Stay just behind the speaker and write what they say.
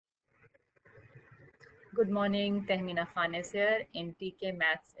Good morning, Tehmina Khan is here in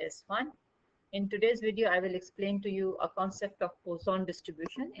TKMaths S1. In today's video, I will explain to you a concept of Poisson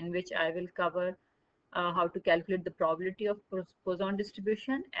distribution in which I will cover how to calculate the probability of Poisson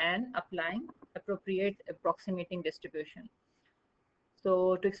distribution and applying appropriate approximating distribution.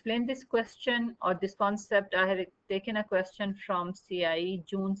 So to explain this question or this concept, I have taken a question from CAIE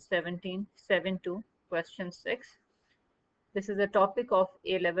June 1772, question 6. This is a topic of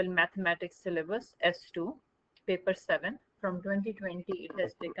A Level Mathematics syllabus S2, paper 7. From 2020, it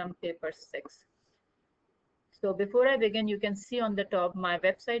has become paper 6. So before I begin, you can see on the top my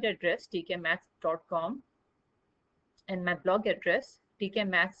website address, tkmaths.com, and my blog address,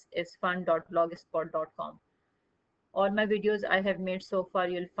 tkmathsisfun.blogspot.com. All my videos I have made so far,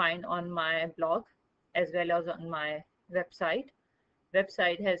 you'll find on my blog as well as on my website.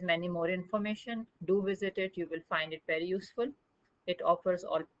 Website has many more information. Do visit it. You will find it very useful. It offers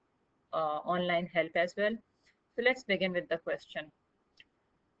all online help as well. So let's begin with the question.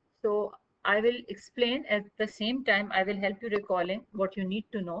 So I will explain at the same time. I will help you recalling what you need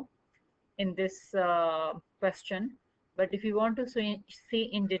to know in this question. But if you want to see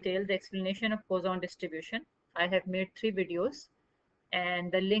in detail the explanation of Poisson distribution, I have made 3 videos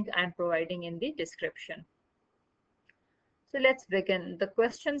and the link I am providing in the description. So let's begin. The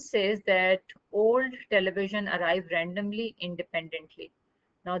question says that old television arrive randomly independently.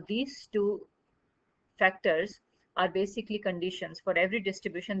 Now these two factors are basically conditions. For every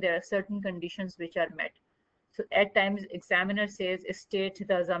distribution, there are certain conditions which are met. So at times examiner says state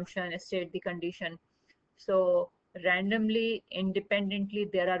the assumption, state the condition. So randomly, independently,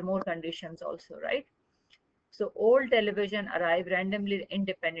 there are more conditions also, right? So old television arrive randomly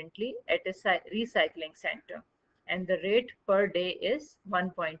independently at a recycling center, and the rate per day is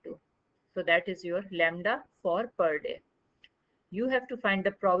 1.2. So that is your lambda for per day. You have to find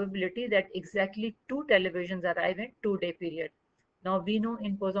the probability that exactly 2 televisions arrive in 2-day period. Now we know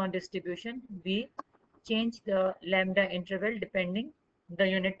in Poisson distribution, we change the lambda interval depending the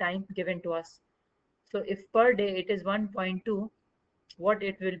unit time given to us. So if per day it is 1.2, what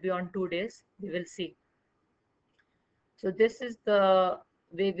it will be on 2 days, we will see. So this is the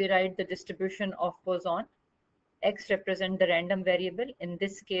way we write the distribution of Poisson. X represent the random variable. In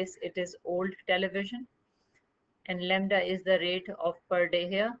this case, it is old television. And lambda is the rate of per day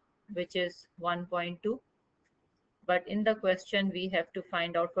here, which is 1.2. But in the question, we have to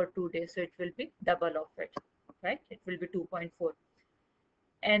find out for 2 days. So it will be double of it, right? It will be 2.4.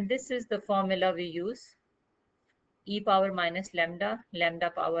 And this is the formula we use. E power minus lambda, lambda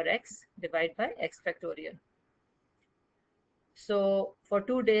power x divided by x factorial. So for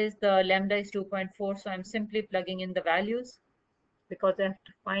 2 days, the lambda is 2.4. So I'm simply plugging in the values because I have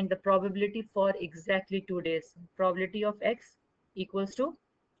to find the probability for exactly 2 days. Probability of x equals to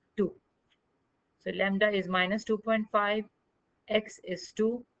 2. So lambda is minus 2.5, x is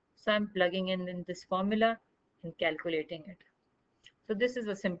 2. So I'm plugging in this formula and calculating it. So this is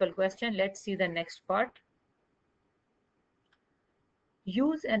a simple question. Let's see the next part.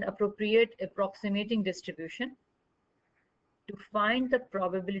 Use an appropriate approximating distribution to find the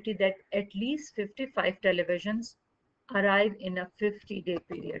probability that at least 55 televisions arrive in a 50-day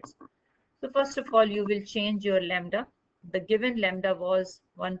period. So first of all, you will change your lambda. The given lambda was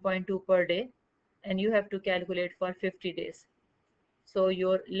 1.2 per day, and you have to calculate for 50 days. So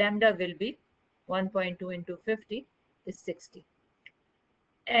your lambda will be 1.2 into 50 is 60.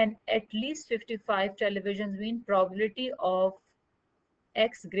 And at least 55 televisions mean probability of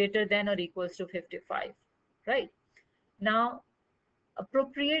x greater than or equals to 55, right? Now,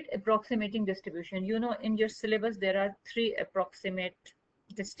 appropriate approximating distribution. You know, in your syllabus, there are 3 approximate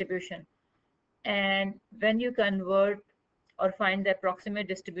distribution. And when you convert or find the approximate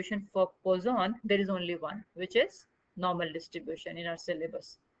distribution for Poisson, there is only one, which is normal distribution in our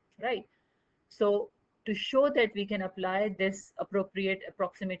syllabus, right? So to show that we can apply this appropriate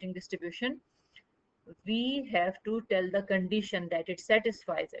approximating distribution, we have to tell the condition that it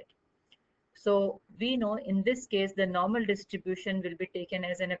satisfies it. So we know in this case, the normal distribution will be taken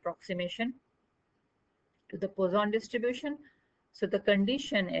as an approximation to the Poisson distribution. So the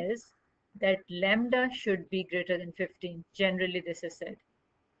condition is that lambda should be greater than 15. Generally, this is said.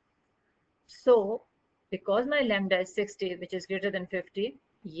 So because my lambda is 60, which is greater than 50,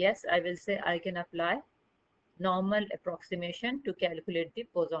 yes, I will say I can apply normal approximation to calculate the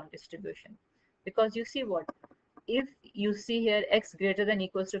Poisson distribution. Because you see what? If you see here x greater than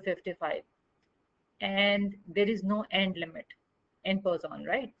equals to 55, and there is no end limit in Poisson,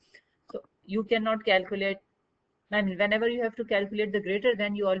 right? So you cannot calculate, I mean, whenever you have to calculate the greater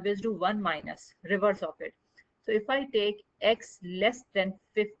than, you always do 1 minus, reverse of it. So if I take x less than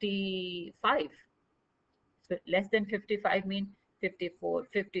 55, So less than 55 mean 54,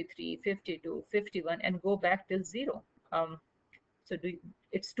 53, 52, 51, and go back till 0. So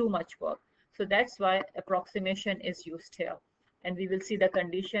it's too much work. So that's why approximation is used here. And we will see the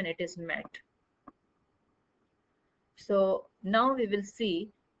condition it is met. So now we will see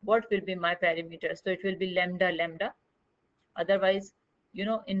what will be my parameter. So it will be lambda, lambda. Otherwise, you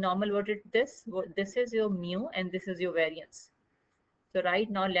know, in normal this is your mu and this is your variance. So right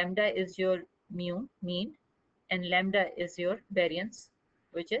now lambda is your mu, mean, and lambda is your variance,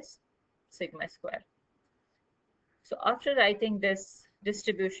 which is sigma square. So after writing this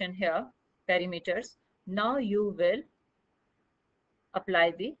distribution here, parameters, now you will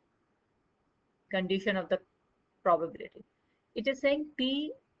apply the condition of the probability. It is saying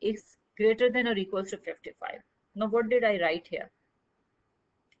P is greater than or equals to 55. Now what did I write here?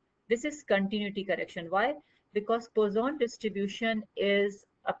 This is continuity correction. Why? Because Poisson distribution is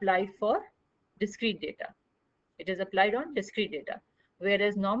applied for discrete data. It is applied on discrete data,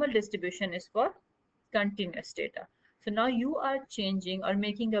 whereas normal distribution is for continuous data. So now you are changing or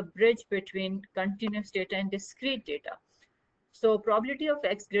making a bridge between continuous data and discrete data. So probability of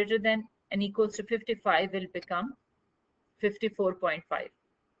x greater than and equals to 55 will become 54.5.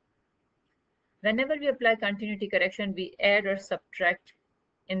 Whenever we apply continuity correction, we add or subtract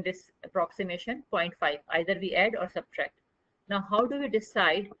in this approximation 0.5. Either we add or subtract. Now, how do we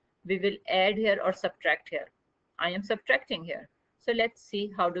decide we will add here or subtract here? I am subtracting here. So let's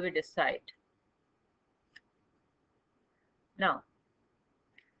see how do we decide. Now,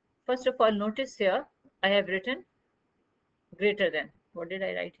 first of all, notice here I have written greater than. What did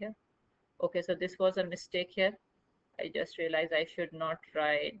I write here? Okay, so this was a mistake here. I just realized I should not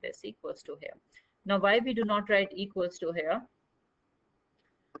write this equals to here. Now, why we do not write equals to here?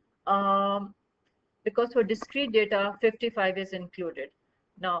 Because for discrete data, 55 is included.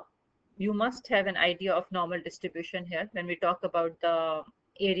 Now, you must have an idea of normal distribution here when we talk about the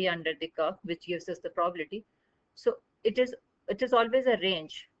area under the curve, which gives us the probability. So it is always a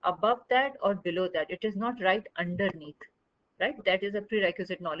range above that or below that. It is not right underneath, right? That is a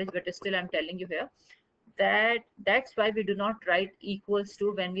prerequisite knowledge, but still I'm telling you here that's why we do not write equals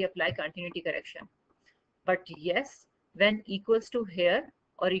to when we apply continuity correction. But yes, when equals to here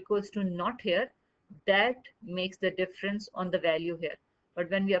or equals to not here, that makes the difference on the value here. But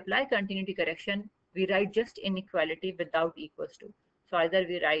when we apply continuity correction, we write just inequality without equals to. So either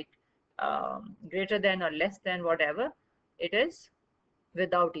we write greater than or less than, whatever it is,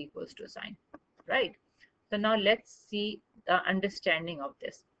 without equals to sign, right? So now let's see the understanding of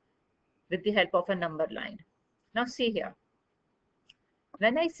this with the help of a number line. Now see here.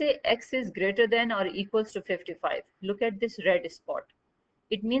 When I say x is greater than or equals to 55, look at this red spot.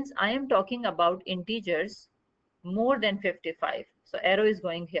 It means I am talking about integers more than 55. So arrow is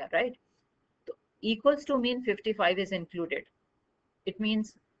going here, right? So equals to mean 55 is included. It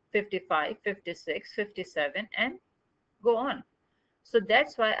means 55, 56, 57, and go on. So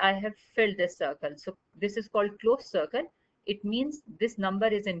that's why I have filled this circle. So this is called closed circle. It means this number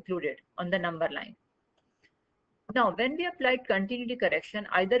is included on the number line. Now, when we applied continuity correction,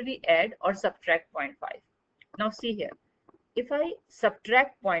 either we add or subtract 0.5. Now see here, if I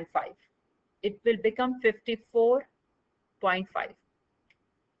subtract 0.5, it will become 54.5.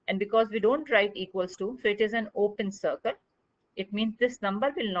 And because we don't write equals to, so it is an open circle. It means this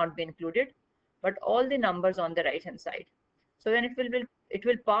number will not be included, but all the numbers on the right hand side. So when it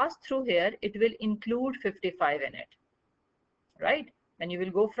will pass through here, it will include 55 in it, right? When you will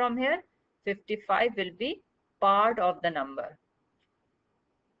go from here, 55 will be part of the number.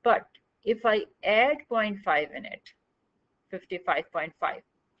 But if I add 0.5 in it, 55.5,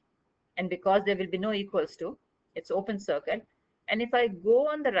 and because there will be no equals to, it's open circle. And if I go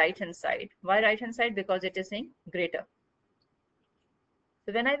on the right hand side, why right hand side? Because it is saying greater.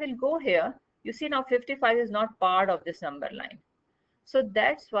 So when I will go here, you see now 55 is not part of this number line. So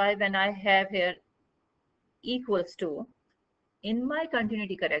that's why when I have here equals to, in my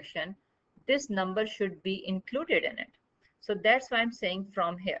continuity correction, this number should be included in it. So that's why I'm saying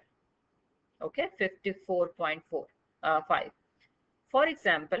from here, okay, 54.5. For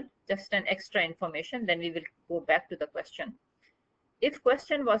example, just an extra information, then we will go back to the question. If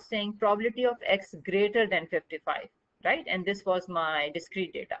question was saying probability of x greater than 55, right? And this was my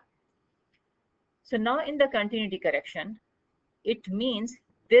discrete data. So now in the continuity correction, it means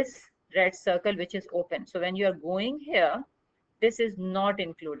this red circle which is open. So when you are going here, this is not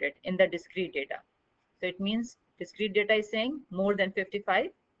included in the discrete data. So it means discrete data is saying more than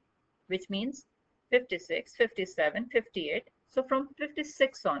 55, which means 56, 57, 58. So from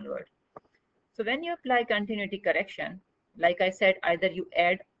 56 onward. So when you apply continuity correction, like I said, either you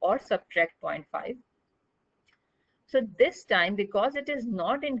add or subtract 0.5. So this time, because it is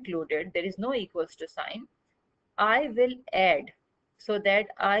not included, there is no equals to sign, I will add so that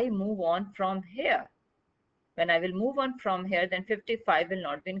I move on from here. When I will move on from here, then 55 will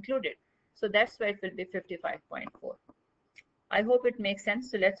not be included. So that's why it will be 55.4. I hope it makes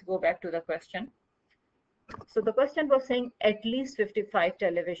sense. So let's go back to the question. So the question was saying at least 55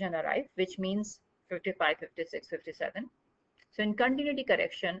 television arrive, which means 55, 56, 57. So in continuity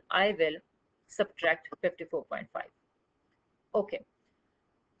correction, I will subtract 54.5. Okay.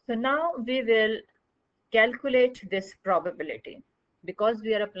 So now we will calculate this probability because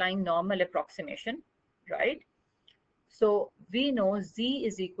we are applying normal approximation, right? So we know z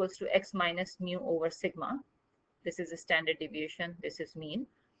is equals to x minus mu over sigma. This is a standard deviation. This is mean.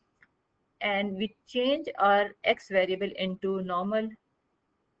 And we change our x variable into normal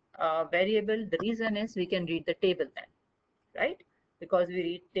variable. The reason is we can read the table then, right? Because we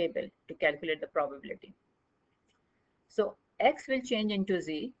read table to calculate the probability. So x will change into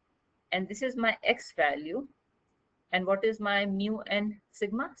z, and this is my x value. And what is my mu and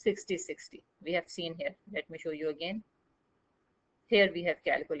sigma? 60, 60. We have seen here. Let me show you again. Here we have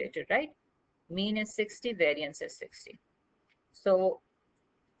calculated, right? Mean is 60, variance is 60. So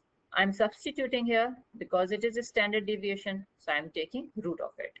I'm substituting here because it is a standard deviation. So I'm taking root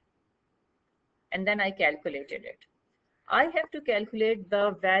of it. And then I calculated it. I have to calculate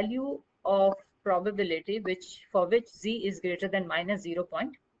the value of probability for which z is greater than minus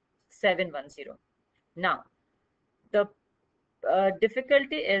 0.710. Now, the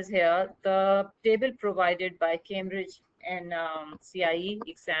difficulty is here, the table provided by Cambridge and CAIE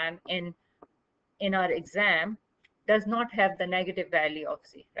exam in our exam does not have the negative value of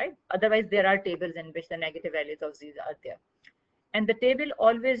z, right? Otherwise, there are tables in which the negative values of z are there. And the table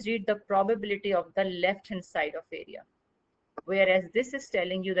always read the probability of the left-hand side of area, whereas this is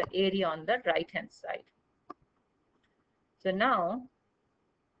telling you the area on the right-hand side. So now,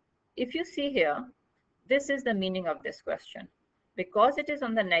 if you see here, this is the meaning of this question. Because it is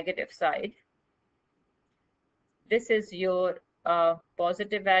on the negative side, this is your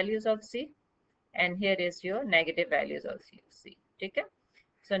positive values of z, and here is your negative values of c. Okay?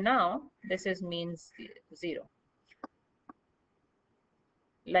 So now, this is means 0.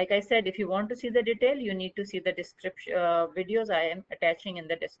 Like I said, if you want to see the detail, you need to see the description videos I am attaching in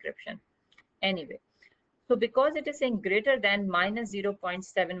the description. Anyway, so because it is saying greater than minus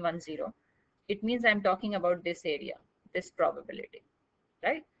 0.710, it means I'm talking about this area, this probability,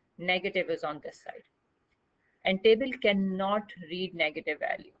 right? Negative is on this side. And table cannot read negative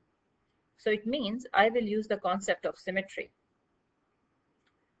value. So it means I will use the concept of symmetry.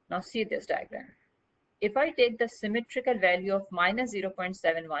 Now see this diagram. If I take the symmetrical value of minus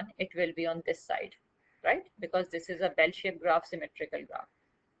 0.71, it will be on this side, right? Because this is a bell-shaped graph, symmetrical graph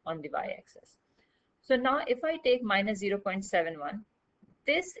on the y-axis. So now if I take minus 0.71,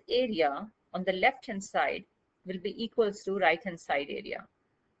 this area on the left-hand side will be equals to right-hand side area.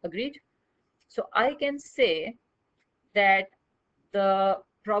 Agreed? So I can say that the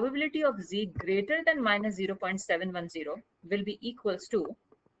probability of z greater than minus 0.710 will be equals to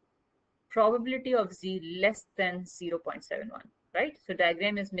probability of z less than 0.71, right? So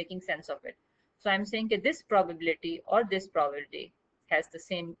diagram is making sense of it. So I'm saying that this probability or this probability has the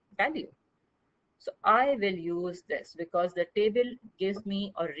same value. So I will use this because the table gives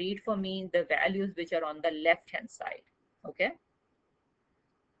me or read for me the values which are on the left hand side. Okay.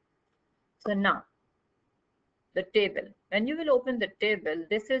 So now the table, when you will open the table,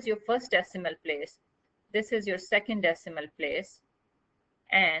 this is your first decimal place. This is your second decimal place.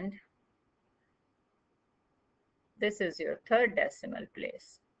 And this is your third decimal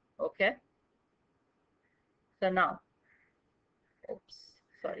place. Okay. So now, oops,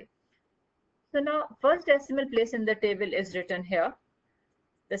 sorry. So now first decimal place in the table is written here.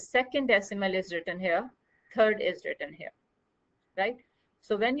 The second decimal is written here. Third is written here, right?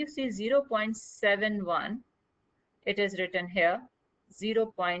 So when you see 0.71, it is written here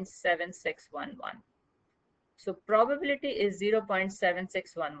 0.7611. So probability is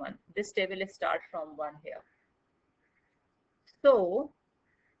 0.7611. This table is start from 1 here. So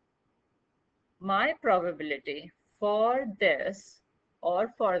my probability for this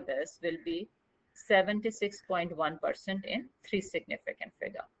or for this will be 76.1% in 3 significant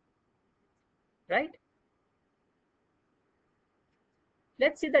figure, right?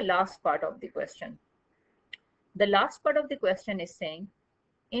 Let's see the last part of the question. The last part of the question is saying,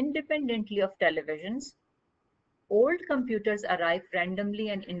 independently of televisions, old computers arrive randomly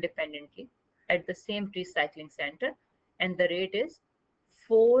and independently at the same recycling center, and the rate is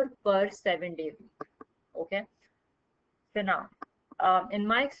 4 per 7-day week. Okay. So now in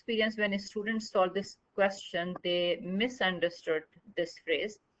my experience, when students solve this question, they misunderstood this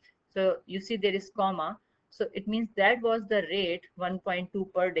phrase. So you see there is comma. So it means that was the rate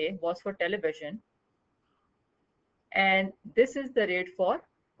 1.2 per day was for television. And this is the rate for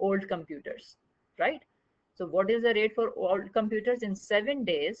old computers, right? So what is the rate for old computers? In 7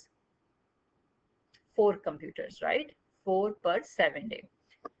 days, 4 computers, right? 4 per 7 day.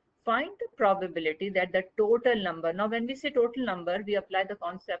 Find the probability that the total number, now when we say total number, we apply the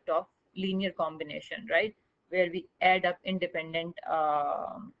concept of linear combination, right? Where we add up independent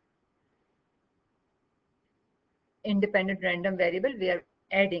random variable, we are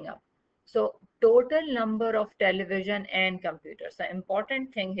adding up. So total number of television and computers. The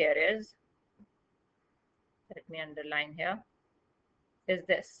important thing here is, let me underline here, is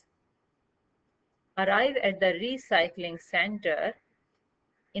this. Arrive at the recycling center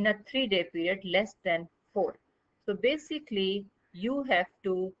in a 3-day period less than 4. So basically, you have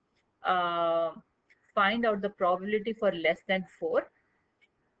to find out the probability for less than 4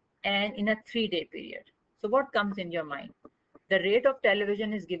 and in a 3-day period. So what comes in your mind? The rate of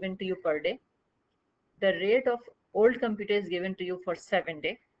television is given to you per day. The rate of old computer is given to you for 7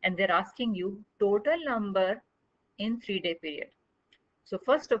 days, and they're asking you total number in 3-day period. So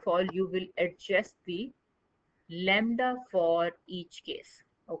first of all, you will adjust the lambda for each case.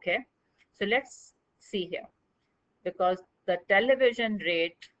 Okay, so let's see here, because the television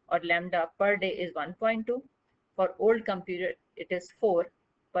rate or lambda per day is 1.2. For old computer, it is 4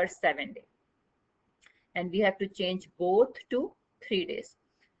 per 7 day. And we have to change both to 3 days.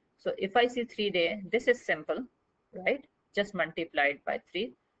 So if I see 3 day, this is simple, right? Just multiply it by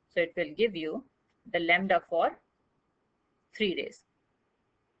 3. So it will give you the lambda for 3 days,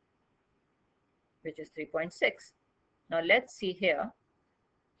 which is 3.6. Now let's see here.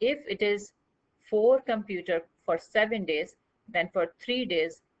 If it is 4 computer for 7 days, then for 3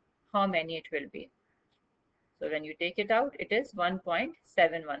 days, how many it will be? So when you take it out, it is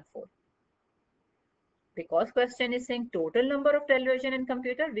 1.714. Because question is saying total number of television and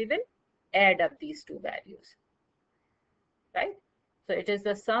computer, we will add up these two values, right? So it is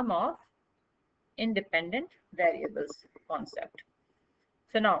the sum of independent variables concept.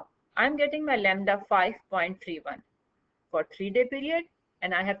 So now I'm getting my lambda 5.31 for 3-day period,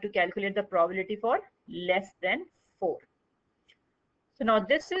 and I have to calculate the probability for less than 4. So now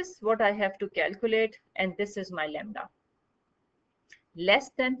this is what I have to calculate, and this is my lambda.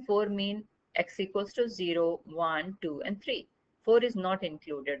 Less than 4 mean x equals to 0, 1, 2, and 3. 4 is not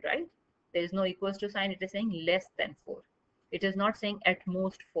included, right? There is no equals to sign. It is saying less than 4. It is not saying at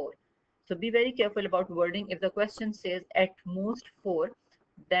most 4. So be very careful about wording. If the question says at most 4,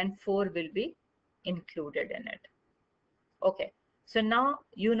 then 4 will be included in it. Okay, so now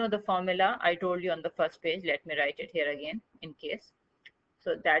you know the formula I told you on the first page. Let me write it here again in case.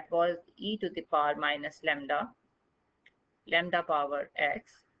 So that was e to the power minus lambda power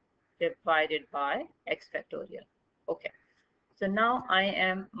x divided by x factorial. Okay, so now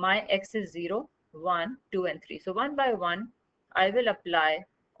my x is 0, 1, 2, and 3. So one by one, I will apply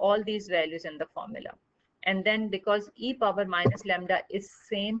all these values in the formula. And then because e power minus lambda is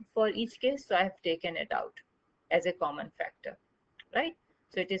same for each case, so I have taken it out as a common factor, right?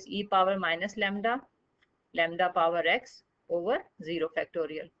 So it is e power minus lambda power x over 0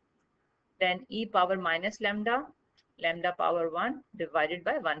 factorial. Then e power minus lambda power 1 divided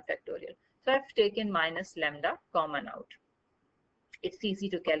by 1 factorial. So I've taken minus lambda common out. It's easy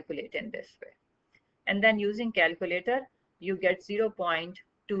to calculate in this way. And then using calculator, you get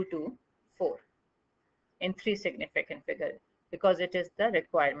 0.224 in 3 significant figure, because it is the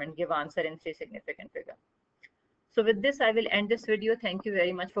requirement, give answer in 3 significant figure. So with this, I will end this video. Thank you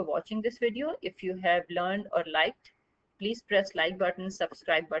very much for watching this video. If you have learned or liked, please press like button,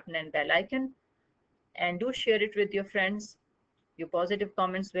 subscribe button, and bell icon. And do share it with your friends. Your positive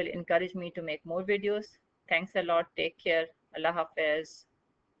comments will encourage me to make more videos. Thanks a lot. Take care. Allah Hafiz.